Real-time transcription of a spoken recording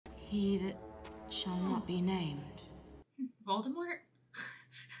He that shall not be named. Voldemort?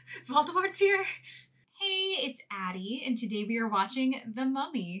 Voldemort's here? Hey, it's Addie, and today we are watching The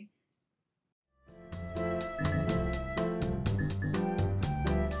Mummy.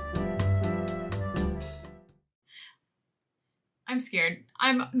 I'm scared.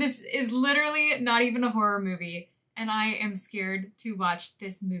 This is literally not even a horror movie, and I am scared to watch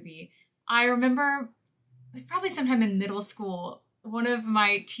this movie. I remember, it was probably sometime in middle school, one of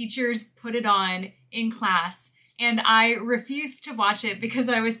my teachers put it on in class, and I refused to watch it because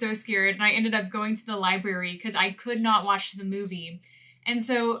I was so scared, and I ended up going to the library because I could not watch the movie. And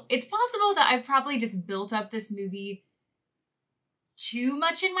so it's possible that I've probably just built up this movie too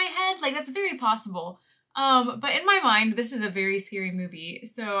much in my head. Like, that's very possible. But in my mind, this is a very scary movie,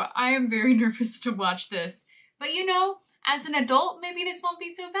 so I am very nervous to watch this. But you know, as an adult, maybe this won't be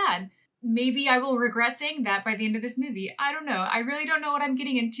so bad. Maybe I will regret saying that by the end of this movie. I don't know. I really don't know what I'm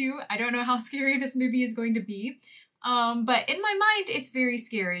getting into. I don't know how scary this movie is going to be. But in my mind, it's very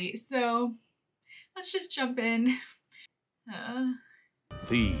scary. So let's just jump in.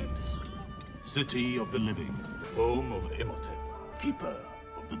 Thebes, city of the living, home of Imhotep, keeper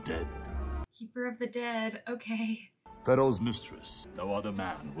of the dead. Keeper of the dead, okay. Pharaoh's mistress, no other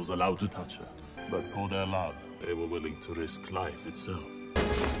man was allowed to touch her. But for their love, they were willing to risk life itself.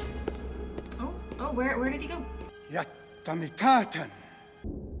 Oh, where did he go?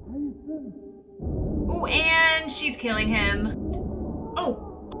 Oh, and she's killing him.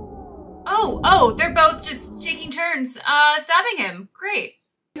 Oh, they're both just taking turns, stabbing him. Great.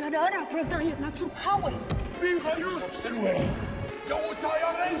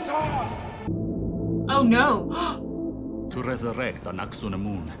 Oh no. To resurrect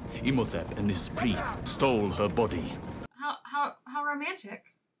Anaxunamun, Imhotep and his priests stole her body. How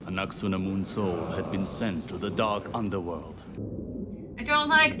romantic. Anaxunamun's soul had been sent to the dark underworld. I don't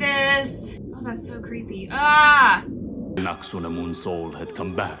like this. Oh, that's so creepy. Ah! Anaxunamun's soul had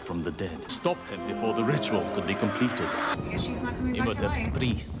come back from the dead, stopped him before the ritual could be completed. I guess she's not coming back to Imhotep's life.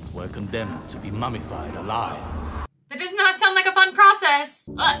 priests were condemned to be mummified alive. That does not sound like a fun process.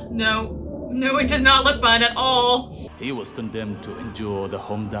 No, it does not look fun at all. He was condemned to endure the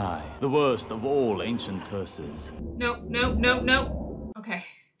Homdai, the worst of all ancient curses. No.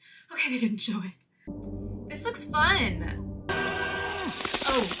 Okay, they didn't show it. This looks fun.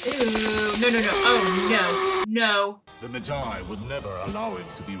 Oh, ew, no. Oh, no. The Magi would never allow him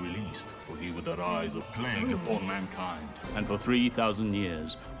to be released, for he would arise a plague upon mankind. And for 3,000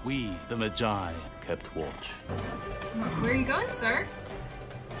 years, we, the Magi, kept watch. Where are you going, sir?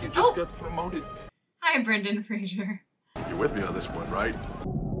 You just got promoted. Hi, Brendan Fraser. You're with me on this one, right?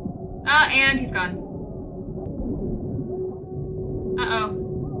 And he's gone. Uh-oh.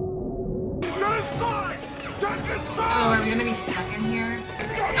 Get inside! Get inside! Oh, are we gonna be stuck in here?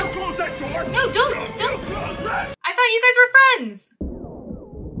 Close that door! No, don't! I thought you guys were friends!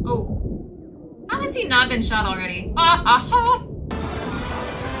 Oh. How has he not been shot already? Well,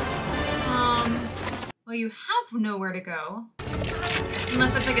 you have nowhere to go.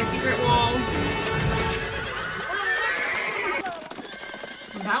 Unless that's like a secret wall.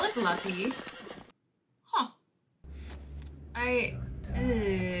 Well, that was lucky. Huh.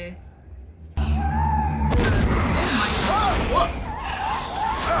 Whoa.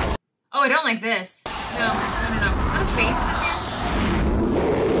 Oh, I don't like this. No. Is that a face in this here?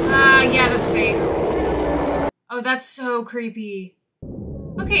 Yeah, that's a face. Oh, that's so creepy.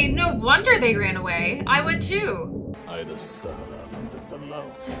 Okay, no wonder they ran away. I would too.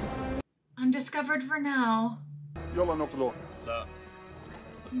 Undiscovered for now. Okay,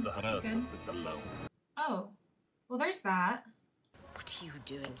 good. Oh, well, there's that. What are you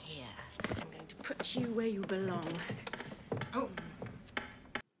doing here? I'm going to put you where you belong. Oh.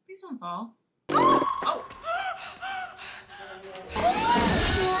 Please don't fall. Oh.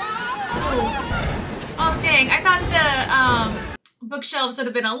 Oh, dang. I thought the bookshelves would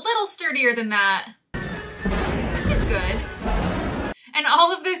have been a little sturdier than that. This is good. And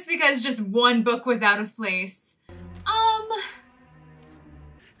all of this because just one book was out of place.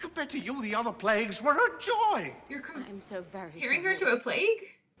 Compared to you, the other plagues were a joy. I'm so very comparing sorry. her to a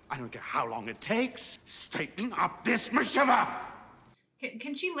plague? I don't care how long it takes. Straighten up this mischieva.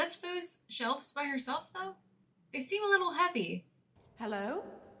 Can she lift those shelves by herself, though? They seem a little heavy. Hello?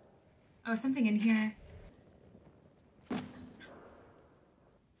 Oh, something in here.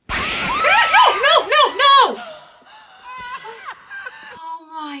 No! Oh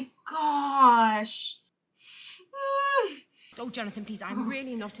my gosh. Oh, Jonathan, please, I'm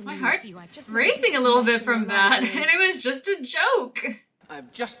really not in the My mood heart's for you. I've just racing a little bit from that, and it was just a joke. I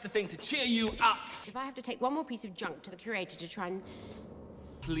have just the thing to cheer you up. If I have to take one more piece of junk to the curator to try and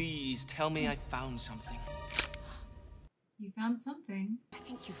Please tell me I found something. You found something? I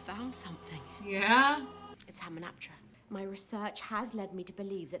think you found something. Yeah? It's Hamanaptra. My research has led me to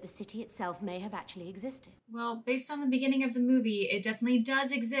believe that the city itself may have actually existed. Well, based on the beginning of the movie, it definitely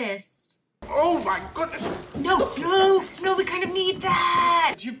does exist. Oh my goodness! No, we kind of need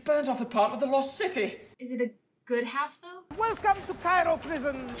that! You've burnt off a part of the lost city. Is it a good half, though? Welcome to Cairo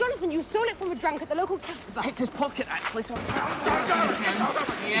prison. Jonathan, you stole it from a drunk at the local casbah. Picked his pocket, actually, so...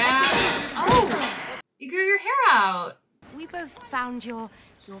 Yeah. Oh! You grew your hair out. We both found your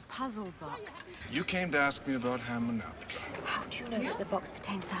puzzle box. You came to ask me about Hamanaptra. How do you know that the box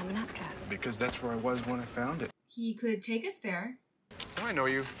pertains to Hamanaptra? Because that's where I was when I found it. He could take us there. Do I know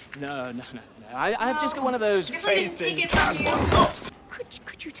you? No. I've just got one of those Definitely faces. didn't take it from you.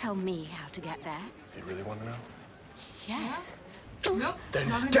 Could you tell me how to get there? You really want to know? Yes. Nope. Then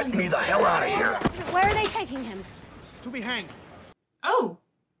not gonna get do me it. the hell out of here! Where are they taking him? To be hanged.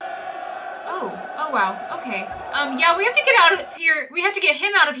 Oh, wow. Okay. Yeah, we have to get out of here. We have to get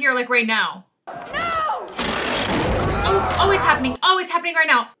him out of here, like, right now. No! Oh, it's happening. Oh, it's happening right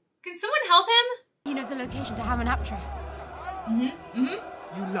now. Can someone help him? He knows the location to Hamanaptra. You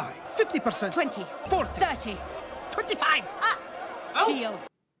lie. 50%. 20. 40. 30. 25. Oh.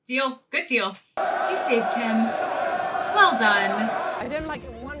 Deal. Good deal. You saved him. Well done. I don't like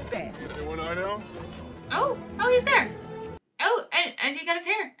it one bit. Anyone I know? Oh, he's there. Oh, and he got his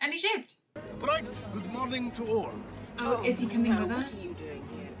hair, and he shaved. Right. Good morning to all. Oh, is he coming with us?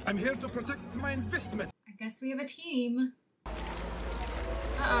 I'm here to protect my investment. I guess we have a team.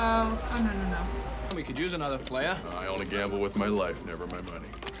 Uh-oh. Oh, no. We could use another player. I only gamble with my life, never my money.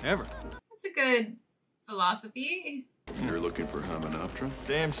 Ever. That's a good philosophy. You're looking for Hamanaptra?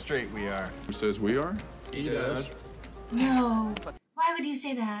 Damn straight we are. Who says we are? He does. No. Why would you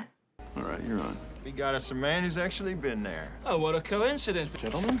say that? All right, you're on. We got us a man who's actually been there. Oh, what a coincidence.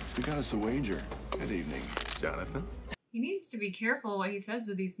 Gentlemen, we got us a wager. Good evening, Jonathan. He needs to be careful what he says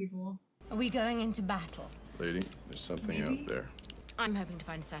to these people. Are we going into battle? Lady, there's something Maybe. out there. I'm hoping to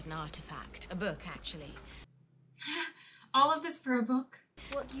find a certain artifact. A book, actually. All of this for a book?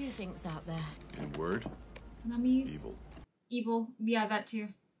 What do you think's out there? In a word, Mummies? evil. Evil. Yeah, that too.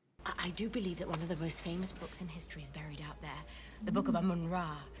 I do believe that one of the most famous books in history is buried out there. The Book of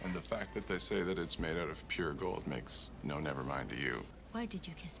Amun-Ra. And the fact that they say that it's made out of pure gold makes no never mind to you. Why did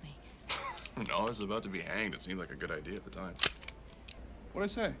you kiss me? No, I was about to be hanged. It seemed like a good idea at the time. What'd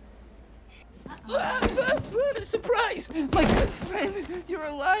I say? What a surprise! My good friend, you're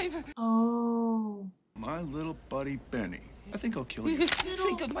alive! Oh. My little buddy Benny. I think I'll kill you. Little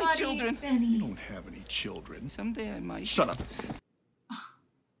Think of my buddy children. Benny. You don't have any children. Someday I might. Shut up.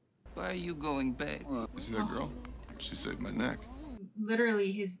 Why are you going back? You see that girl? She saved my neck.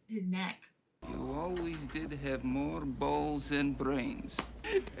 Literally his neck. You always did have more balls than brains.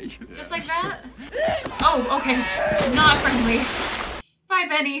 Just like that? Oh, okay. Not friendly. Bye,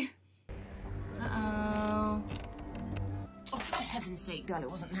 Benny. Uh-oh. Oh, for heaven's sake, girl, it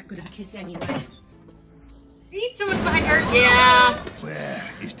wasn't that good of a kiss anyway. Need someone behind her. Yeah. Where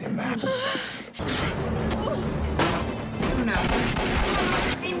is the map? Oh no.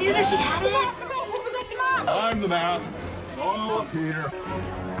 They knew that she had it? I'm the map. It's all up here.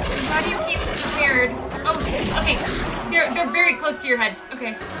 I'm glad you came prepared. Oh, okay. They're very close to your head.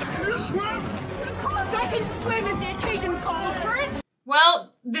 Okay. You swim? Of course I can swim if the occasion calls for it.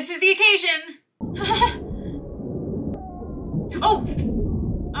 Well, this is the occasion. Oh.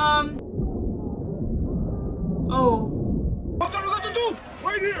 Oh. What are we going to do?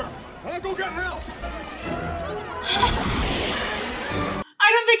 Wait here. I'll go get help.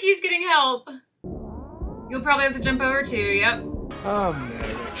 I don't think he's getting help. You'll probably have to jump over too, yep.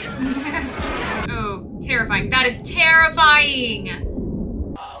 Americans. Oh, terrifying. That is terrifying!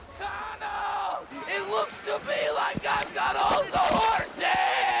 Oh, Connell! It looks to me like I've got all the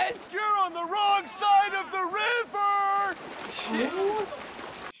horses! You're on the wrong side of the river!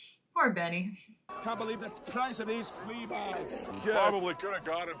 Poor Benny. Can't believe the price of these flea bags. Probably could have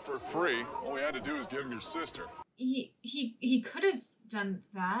got it for free. All we had to do is give him your sister. He could have done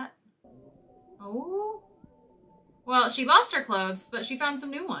that. Oh? Well, she lost her clothes, but she found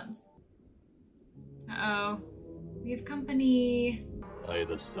some new ones. Uh-oh. We have company. Oh,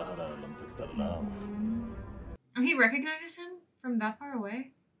 he recognizes him from that far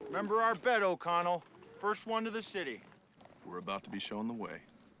away? Remember our bet, O'Connell. First one to the city. We're about to be shown the way.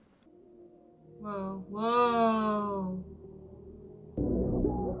 Whoa, whoa.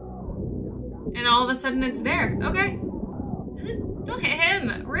 And all of a sudden it's there. Okay. Don't hit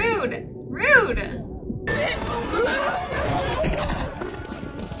him. Rude. Rude.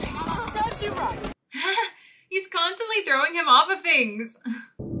 Serves you right. He's constantly throwing him off of things.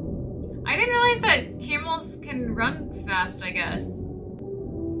 didn't realize that camels can run fast, I guess.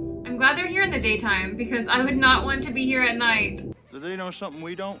 I'm glad they're here in the daytime, because I would not want to be here at night. Do they know something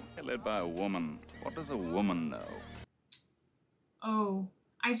we don't? They're led by a woman. What does a woman know? Oh,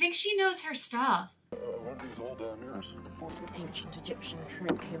 I think she knows her stuff. One of these old mirrors. Some ancient Egyptian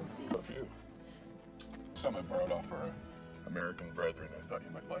trick, you'll see. Some I borrowed off our American brethren. I thought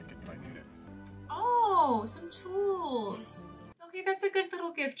you might like it. You might need it. Oh, some tools. Okay, that's a good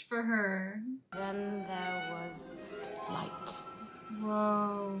little gift for her. Then there was light.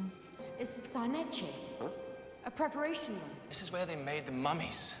 Whoa. It's a sineche. A preparation room. This is where they made the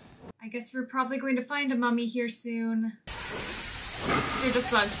mummies. I guess we're probably going to find a mummy here soon. They're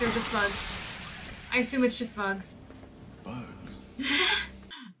just bugs. They're just bugs. I assume it's just bugs. Bugs?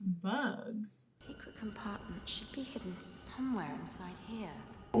 Bugs? Secret compartment should be hidden somewhere inside here.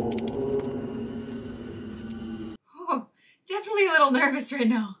 Oh, definitely a little nervous right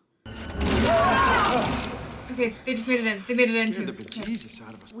now. Okay, they just made it in. They made it in too. Scared the bejesus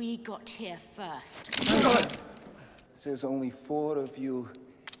out of us. We got here first. There's only 4 of you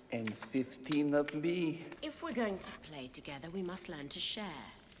and 15 of me. If we're going to play together, we must learn to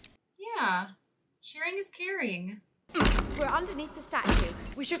share. Yeah, sharing is caring. We're underneath the statue.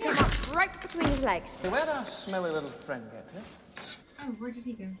 We should come up right between his legs. Where'd our smelly little friend get to? Oh, where did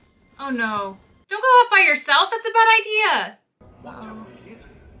he go? Oh no. Don't go off by yourself, that's a bad idea. What have we here?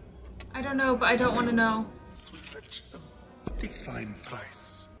 I don't know, but I don't want to know. Sweet fetch a very fine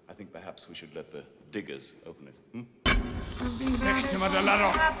price. I think perhaps we should let the diggers open it. Something bad is going to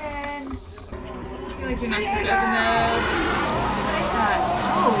happen. I feel like you're not supposed to open this. What is that?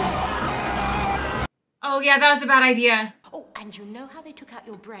 Oh. Oh yeah, that was a bad idea. Oh, and you know how they took out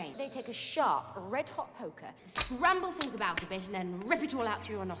your brain? They take a sharp, red-hot poker, scramble things about a bit, and then rip it all out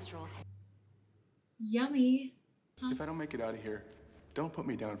through your nostrils. Yummy. Huh? If I don't make it out of here, don't put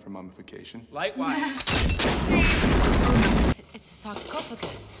me down for mummification. Likewise. It's a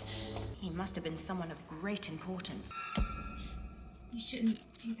sarcophagus. He must have been someone of great importance. You shouldn't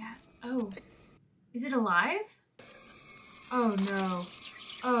do that. Oh. Is it alive? Oh no.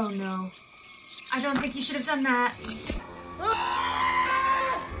 Oh no. I don't think you should have done that.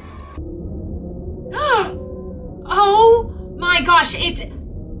 Oh my gosh, I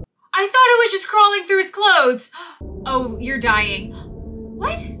thought it was just crawling through his clothes. Oh, you're dying.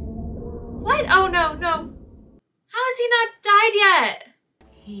 What? What? Oh no, no. How has he not died yet?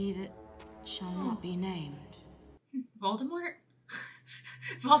 He that shall not be named. Voldemort?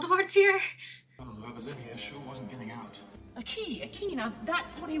 Voldemort's here? Oh, whoever's in here sure wasn't getting out. A key, now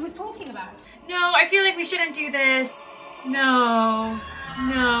that's what he was talking about. No, I feel like we shouldn't do this. No.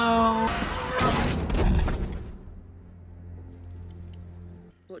 No.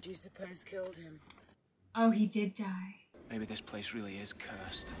 What do you suppose killed him? Oh, he did die. Maybe this place really is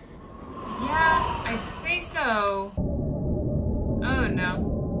cursed. Yeah, I'd say so. Oh no.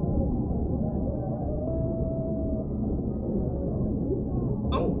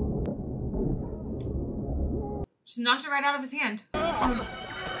 Oh. Just knocked it right out of his hand. Oh.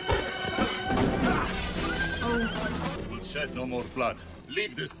 We'll shed no more blood.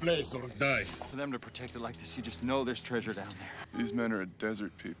 Leave this place or die. For them to protect it like this, you just know there's treasure down there. These men are a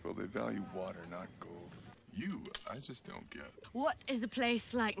desert people. They value water, not gold. You, I just don't get. What is a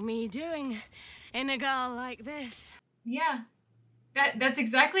place like me doing in a girl like this? Yeah. That's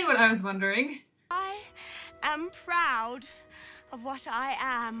exactly what I was wondering. I am proud of what I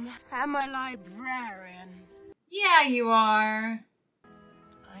am. I'm a librarian. Yeah, you are.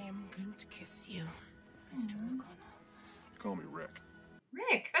 I am going to kiss you, Mr. O'Connell. Call me Rick.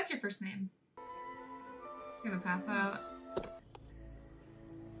 Rick, that's your first name. Just gonna pass out.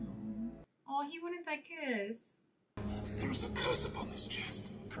 Oh, he wanted that kiss. There is a curse upon this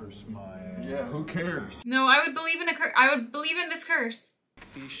chest. Curse my ass. Yeah, who cares? No, I would believe in a curse. I would believe in this curse.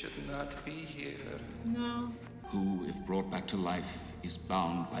 We should not be here. No. Who, if brought back to life, is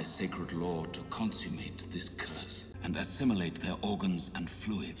bound by sacred law to consummate this curse and assimilate their organs and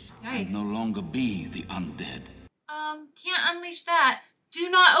fluids, and Yikes. no longer be the undead. Can't unleash that. Do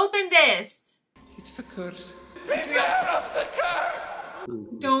not open this. It's the curse. It's real.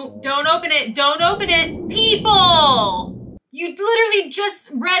 Don't open it. Don't open it. People! You literally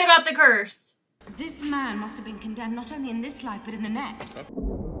just read about the curse. This man must have been condemned not only in this life, but in the next.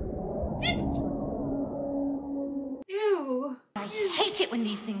 Ew. I hate it when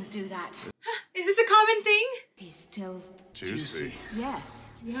these things do that. Is this a common thing? He's still Juicy. Yes.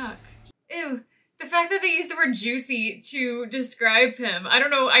 Yuck. Ew. The fact that they used the word juicy to describe him. I don't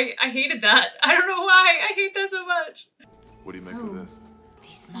know. I hated that. I don't know why. I hate that so much. What do you make of this?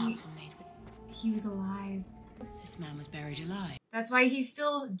 These marks were made with... He was alive. This man was buried alive. That's why he's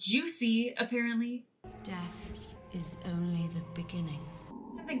still juicy, apparently. Death is only the beginning.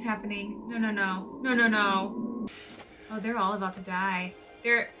 Something's happening. No, no, no. No, no, no. Oh, they're all about to die.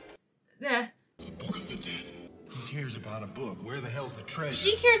 They're... The Book of the Dead. Who cares about a book? Where the hell's the treasure?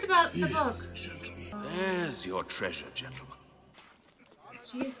 She cares about the book. There's your treasure, gentlemen.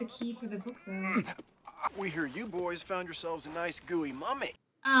 She is the key for the book, though. We hear you boys found yourselves a nice gooey mummy.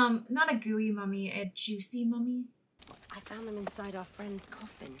 Not a gooey mummy, a juicy mummy. I found them inside our friend's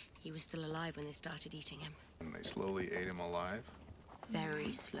coffin. He was still alive when they started eating him. And they slowly ate him alive?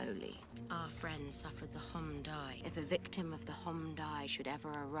 Very slowly. Our friend suffered the Hom-Dai. If a victim of the Hom-Dai should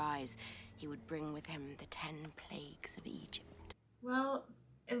ever arise, he would bring with him the 10 plagues of Egypt. Well,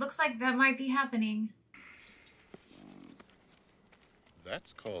 it looks like that might be happening.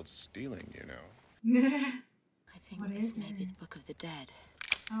 That's called stealing, you know. I think this may be the Book of the Dead.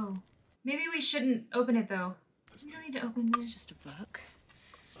 Oh. Maybe we shouldn't open it, though. We don't need to open this. It's just a book.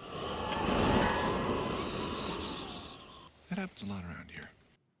 That happens a lot around here.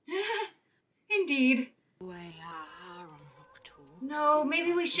 Indeed. No,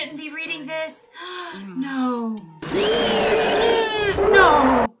 maybe we shouldn't be reading this. No.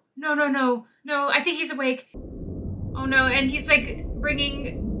 No. No, no, no. No, I think he's awake. Oh no, and he's like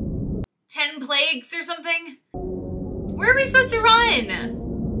bringing 10 plagues or something. Where are we supposed to run?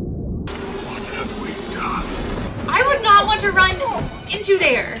 What have we done? I would not want to run into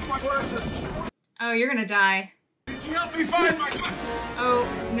there. Oh, you're gonna die. Did you help me find my... Oh,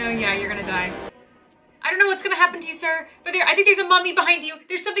 no, yeah, you're gonna die. I don't know what's gonna happen to you, sir, but I think there's a mummy behind you.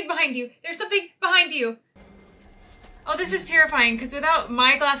 There's something behind you. There's something behind you. Oh, this is terrifying, because without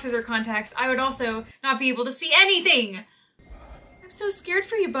my glasses or contacts, I would also not be able to see anything. I'm so scared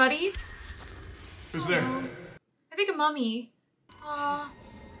for you, buddy. Who's there? I think a mummy. Oh,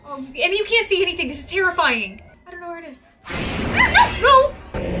 and you can't see anything. This is terrifying. I don't know where it is. No!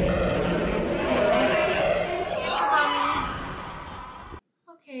 It's a mummy.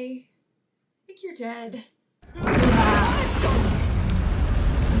 Okay. I think you're dead. Something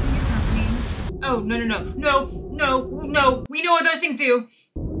is happening. Oh, no, no, no. No, no, no. We know what those things do.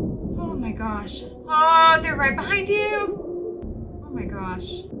 Oh my gosh. Oh, they're right behind you. Oh my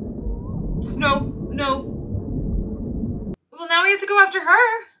gosh. No, no. Well, now we have to go after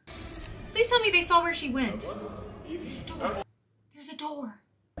her. Please tell me they saw where she went. There's a door. There's a door.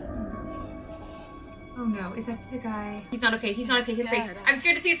 Oh no, is that the guy? He's not okay. He's not okay. His face. I'm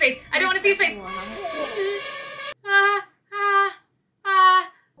scared to see his face. I don't want to see his face.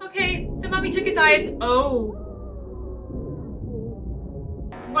 Okay, the mummy took his eyes. Oh.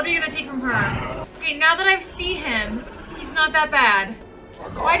 What are you gonna take from her? Okay, now that I see him, he's not that bad.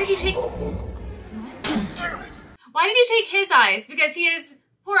 Why did you take... Why did you take his eyes? Because he has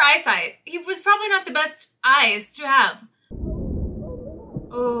poor eyesight. He was probably not the best eyes to have.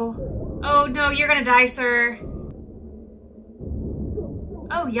 Oh. Oh no, you're gonna die, sir.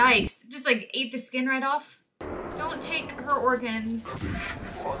 Oh, yikes. Just like ate the skin right off. Don't take her organs.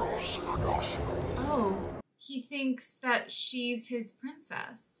 Oh. He thinks that she's his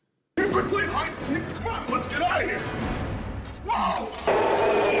princess. Quickly, come on, let's get out of here. Whoa!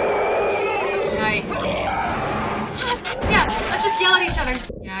 Yikes. Yeah, let's just yell at each other.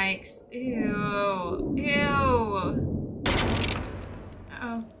 Yikes. Ew. Ew.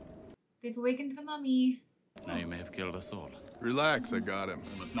 Uh-oh. They've awakened the mummy. Now you may have killed us all. Relax, I got him.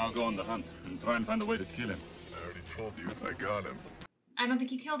 We must now go on the hunt and try and find a way to kill him. I already told you I got him. I don't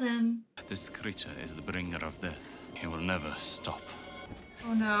think you killed him. This creature is the bringer of death. He will never stop.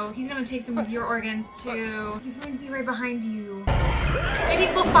 Oh no, he's gonna take some of your organs too. He's going to be right behind you.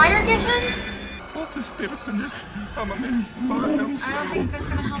 Maybe will fire get him? I I don't think that's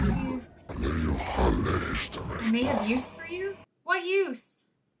gonna help you. I may have use for you? What use?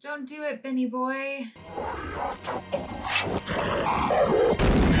 Don't do it, Benny boy.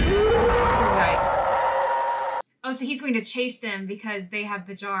 Yikes. Oh, so he's going to chase them because they have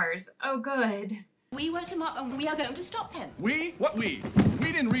the jars. Oh, good. We woke him up and we are going to stop him. We? What we?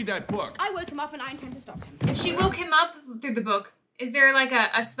 We didn't read that book. I woke him up and I intend to stop him. If she woke him up through the book, is there like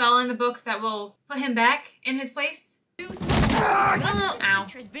a spell in the book that will put him back in his place? Ow. Ow. This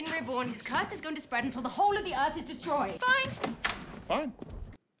creature has been reborn. His curse is going to spread until the whole of the earth is destroyed. Fine. Fine.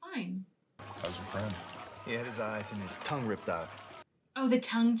 Fine. How's your friend? He had his eyes and his tongue ripped out. Oh, the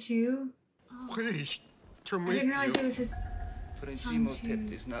tongue too? Oh. Please, I didn't realize it was his tongue too.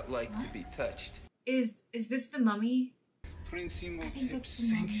 is not like to be touched. Is this the mummy? Prince I think Imhotep that's the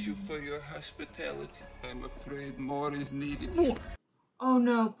mummy. thanks you for your hospitality. I'm afraid more is needed. Oh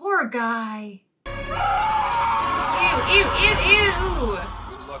no, poor guy. Ew, ew, ew, ew.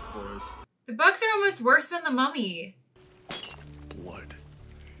 Good luck, boys. The bugs are almost worse than the mummy.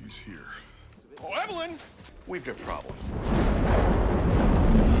 He's here. Oh, Evelyn! We've got problems.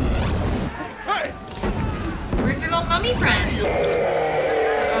 Hey! Where's your little mummy friend?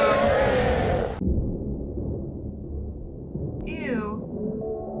 Uh-oh.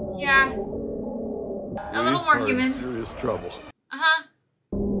 Ew. Yeah. A little more human. Serious trouble. Uh-huh.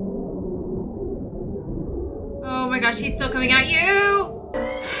 Oh my gosh, he's still coming at you!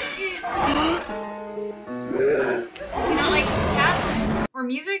 Does he not like cats? Or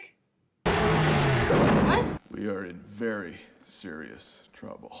music? What? We are in very serious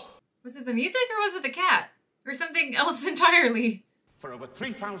trouble. Was it the music or was it the cat? Or something else entirely? For over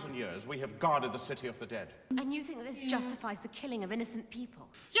 3,000 years, we have guarded the city of the dead. And you think this justifies the killing of innocent people?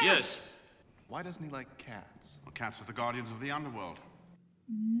 Yes! Why doesn't he like cats? Well, cats are the guardians of the underworld.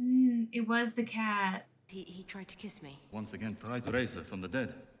 It was the cat. He tried to kiss me. Once again, tried to raise her from the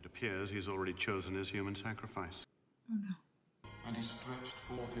dead. It appears he's already chosen his human sacrifice. Oh no. And he stretched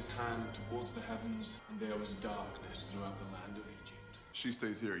forth his hand towards the heavens, and there was darkness throughout the land of Egypt. She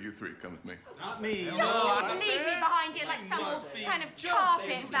stays here. You three come with me. Not me. Just leave me behind here like some old kind of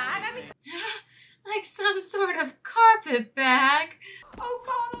carpet bag. I mean... Like some sort of carpet bag. Oh,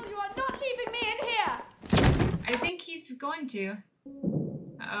 Connell, you are not leaving me in here! I think he's going to.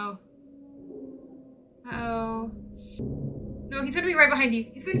 Uh-oh. Uh-oh. No, he's gonna be right behind you.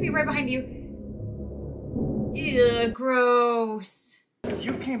 He's going to be right behind you. Ew, gross.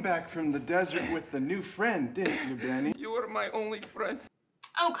 You came back from the desert with a new friend, didn't you, Danny? You were my only friend.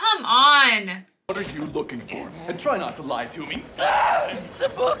 Oh, come on. What are you looking for? And try not to lie to me.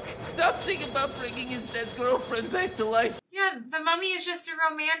 The book! Stop thinking about bringing his dead girlfriend back to life. Yeah, the mummy is just a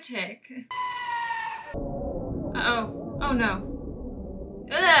romantic. Uh-oh. Oh, no.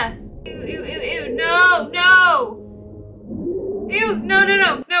 Ugh. Ew, ew, ew, ew. No, no. Ew, no, no,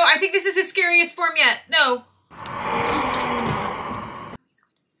 no. No, I think this is his scariest form yet. No.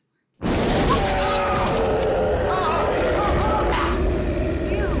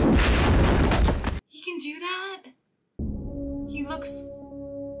 Do that? He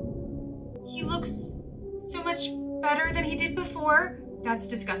looks so much better than he did before. That's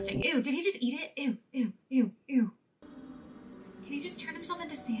disgusting. Ew, did he just eat it? Ew, ew, ew, ew. Can he just turn himself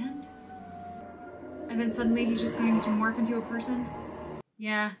into sand? And then suddenly he's just going to morph into a person?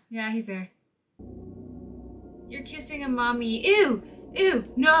 Yeah, he's there. You're kissing a mommy. Ew, ew,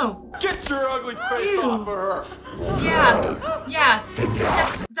 no. Get your ugly face off of her. Yeah.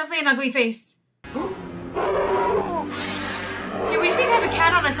 Definitely an ugly face. Yeah, we just need to have a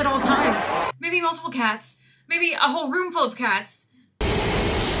cat on us at all times. Maybe multiple cats. Maybe a whole room full of cats.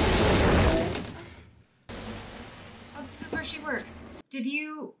 Oh, this is where she works. Did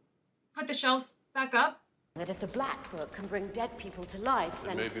you put the shelves back up? That if the Black Book can bring dead people to life,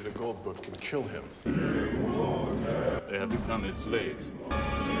 then... Maybe the Gold Book can kill him. They have become his slaves.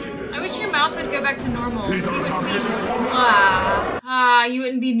 I wish your mouth would go back to normal, because you wouldn't be... you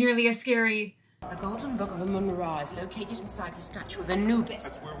wouldn't be nearly as scary. The Golden Book of Amun-Ra is located inside the statue of Anubis.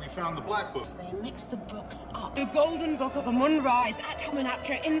 That's where we found the Black Book. They mix the books up. The Golden Book of Amun-Ra is at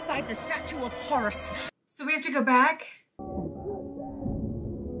Hamanaptra inside the statue of Horus. So we have to go back?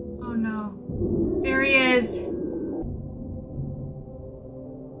 Oh no. There he is.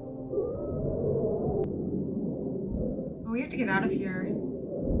 Oh, we have to get out of here.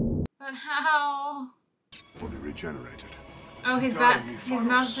 But how? Fully regenerated. Oh, his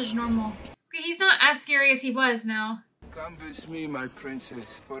mouth is normal. Okay, he's not as scary as he was now. Come with me, my princess,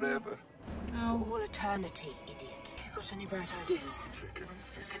 forever. Oh. For all eternity, idiot. You got any bright ideas? I'm thinking.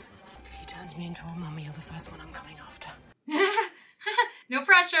 If he turns me into a mummy, you're the first one I'm coming after. No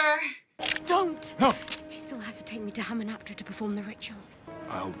pressure. Don't! No! He still has to take me to Hamanaptra to perform the ritual.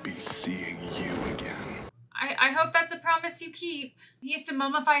 I'll be seeing you again. I hope that's a promise you keep. He has to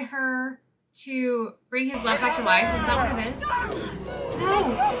mummify her to bring his love back to life. Is that what it is?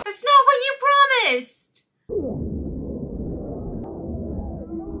 No! That's not what you promised!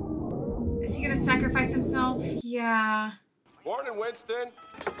 Is he gonna sacrifice himself? Yeah. Morning, Winston.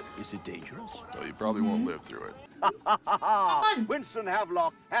 Is it dangerous? Well, you probably won't live through it. Fun. Winston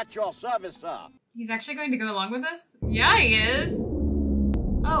Havelock at your service, sir. He's actually going to go along with us? Yeah, he is.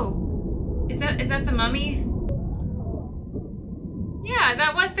 Oh. Is that the mummy? Yeah,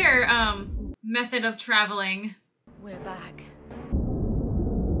 that was their, method of traveling. We're back.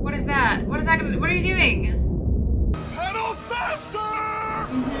 What is that? What are you doing? Pedal faster!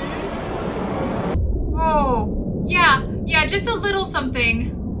 Oh, yeah, just a little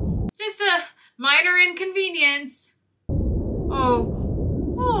something. Just a minor inconvenience. Oh.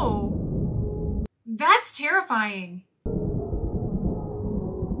 That's terrifying.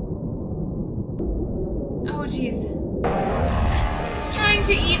 Oh, jeez. It's trying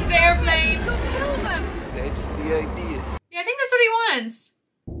to eat the airplane. That's the idea. Yeah, I think that's what he wants.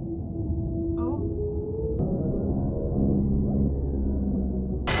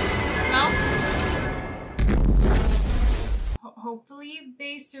 Hopefully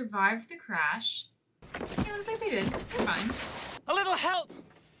they survived the crash. Yeah, looks like they did. They're fine. A little help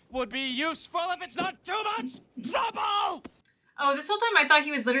would be useful if it's not too much trouble! Oh, this whole time I thought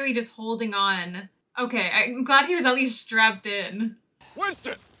he was literally just holding on. Okay, I'm glad he was at least strapped in.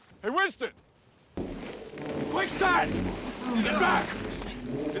 Winston! Hey, Winston! Quicksand! Oh, Get back!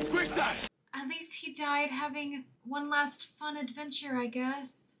 It's quicksand! At least he died having one last fun adventure, I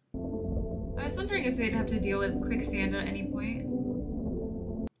guess. I was wondering if they'd have to deal with quicksand at any point.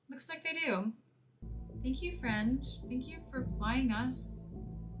 Looks like they do. Thank you, friend. Thank you for flying us.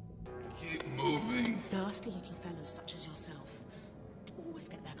 Keep moving. Nasty little fellows such as yourself always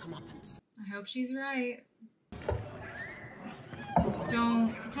get their comeuppance. I hope she's right.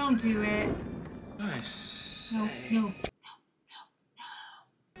 Don't do it. Nice. No.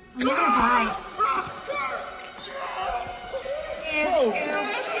 I'm gonna die. Ew.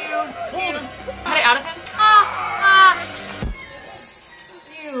 Cut it out of him.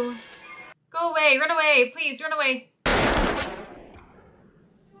 Ew. Go away, run away, please, run away.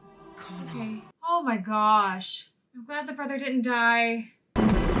 Okay. Oh my gosh. I'm glad the brother didn't die.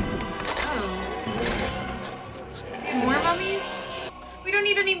 Oh. Any more mummies? We don't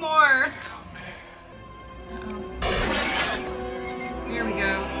need any more. There we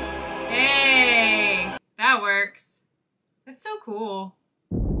go. Hey! That works. That's so cool.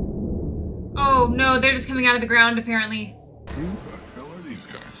 Oh no, they're just coming out of the ground apparently. Who the hell are these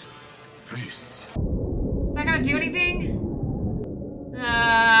guys? Priests. Is that gonna do anything?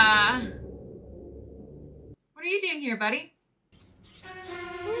 What are you doing here, buddy?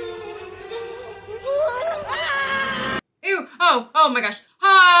 Ew! Oh my gosh.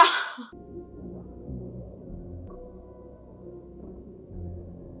 Ah!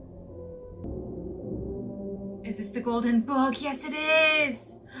 Is this the golden book? Yes, it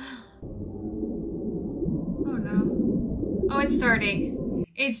is! Oh no. Oh, it's starting.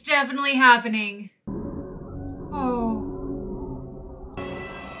 It's definitely happening. Oh.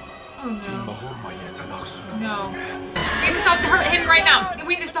 Oh no. No. We need to stop him right now.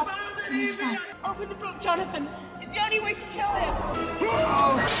 We need to stop. We need to stop. Open the book, Jonathan. It's the only way to kill him.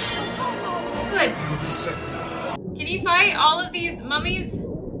 Oh. Good. Can you fight all of these mummies?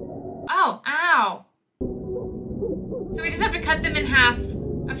 Oh, ow. So we just have to cut them in half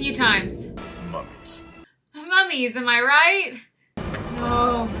a few times. Mummies. Mummies, am I right?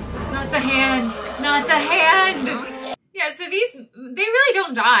 No, not the hand. Not the hand. Yeah, so these, they really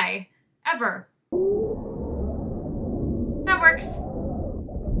don't die. Ever. That works.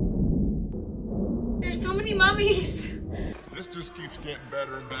 There's so many mummies. This just keeps getting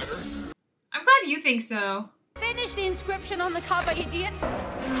better and better. I'm glad you think so. Finish the inscription on the cover, idiot.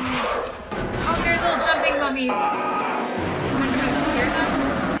 Oh, there's little jumping mummies. Am I gonna scare them?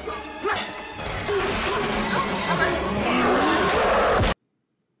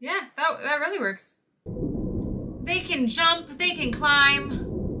 Yeah, that really works. They can jump, they can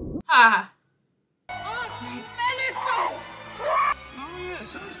climb. Ha! Nice. Oh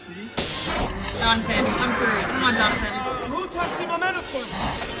yes, I see. Jonathan, come through. Come on, Jonathan. Who touched my metaphor?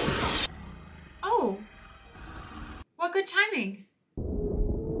 Oh. What good timing.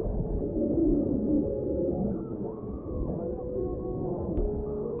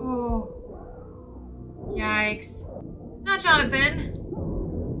 Oh. Yikes. Not Jonathan.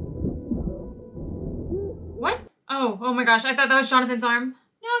 What? Oh my gosh. I thought that was Jonathan's arm.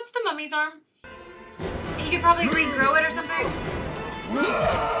 No, it's the mummy's arm. He could probably regrow it or something.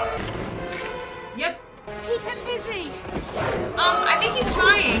 Yep. Keep him busy. I think he's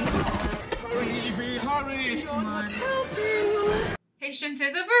trying. Hurry, hurry. Come on. Patience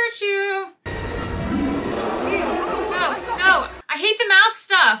is a virtue. Ew. No. I hate the mouth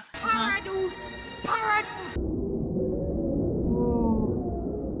stuff. Parados. Parados.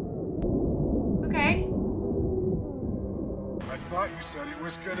 Okay. I thought you said it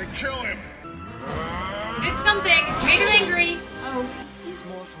was gonna kill him. He did something. Made him angry. Oh. He's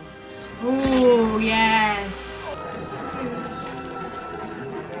mortal. Oh, yes.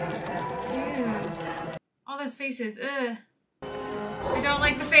 Ew. All those faces. Ugh. I don't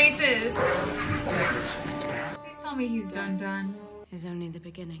like the faces. Please tell me he's done. Is only the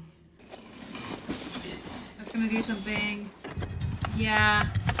beginning. That's gonna do something. Yeah.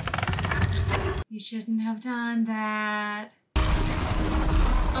 You shouldn't have done that.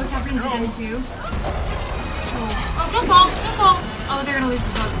 Oh, it's happening to them too. Oh, don't fall. Oh, they're gonna lose the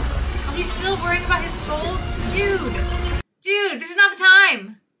book. Oh, he's still worrying about his gold? Dude. Dude, this is not the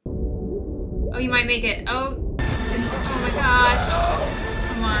time. Oh, you might make it. Oh. Oh my gosh.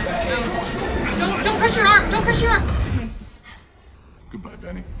 Come on. Oh. Don't crush your arm. Don't crush your arm. Okay. Goodbye,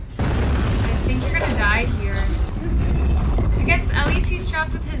 Benny. I think you're gonna die here. I guess at least he's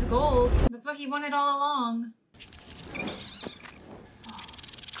trapped with his gold. That's what he wanted all along. This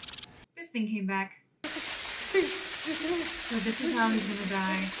thing came back. So this is how he's gonna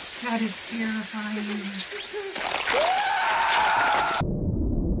die. That is terrifying.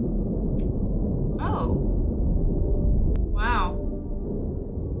 Oh. Wow.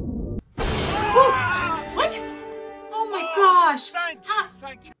 Whoa! What? Oh my gosh! How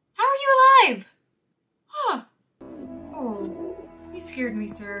are you alive? Huh. Oh. You scared me,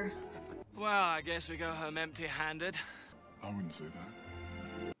 sir. Well, I guess we go home empty-handed. I wouldn't say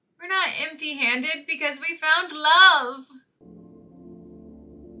that. We're not empty-handed because we found love.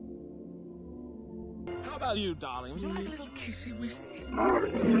 How about you, darling? Would you like a little kissy wissy?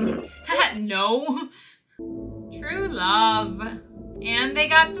 No. True love. And they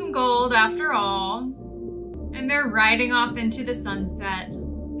got some gold after all. And they're riding off into the sunset.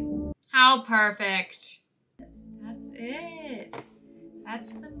 How perfect. That's it.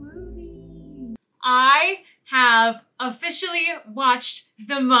 That's the movie. I have officially watched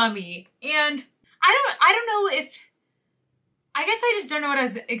The Mummy, and I don't know if, I guess I just don't know what I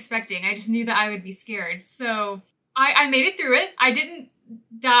was expecting. I just knew that I would be scared. So I made it through it. I didn't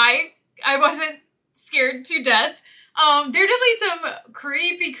die. I wasn't scared to death. There are definitely some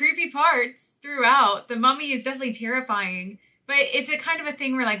creepy parts throughout. The Mummy is definitely terrifying, but it's a kind of a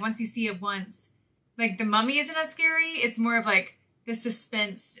thing where like once you see it once, like The Mummy isn't as scary. It's more of like the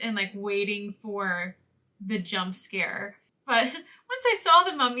suspense and like waiting for the jump scare. But once I saw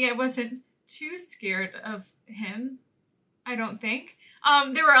The Mummy, I wasn't too scared of him, I don't think.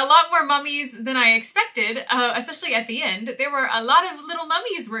 There were a lot more mummies than I expected, especially at the end. There were a lot of little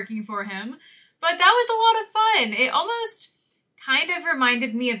mummies working for him, but that was a lot of fun. It almost kind of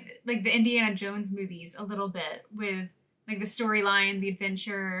reminded me of like the Indiana Jones movies a little bit, with like the storyline, the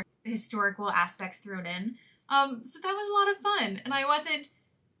adventure, the historical aspects thrown in. So that was a lot of fun, and I wasn't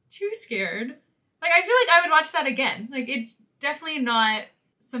too scared. Like, I feel like I would watch that again. Like, it's definitely not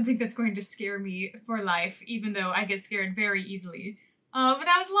something that's going to scare me for life, even though I get scared very easily. But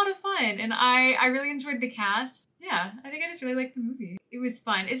that was a lot of fun, and I really enjoyed the cast. Yeah, I think I just really liked the movie. It was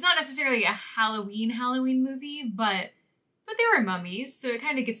fun. It's not necessarily a Halloween movie, but there were mummies, so it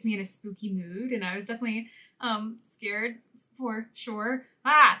kind of gets me in a spooky mood, and I was definitely scared for sure.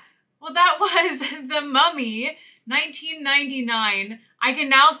 Well, that was The Mummy, 1999. I can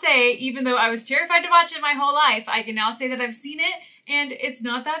now say, even though I was terrified to watch it my whole life, I can now say that I've seen it, and it's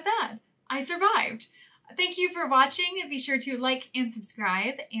not that bad. I survived. Thank you for watching. Be sure to like and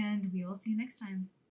subscribe, and we will see you next time.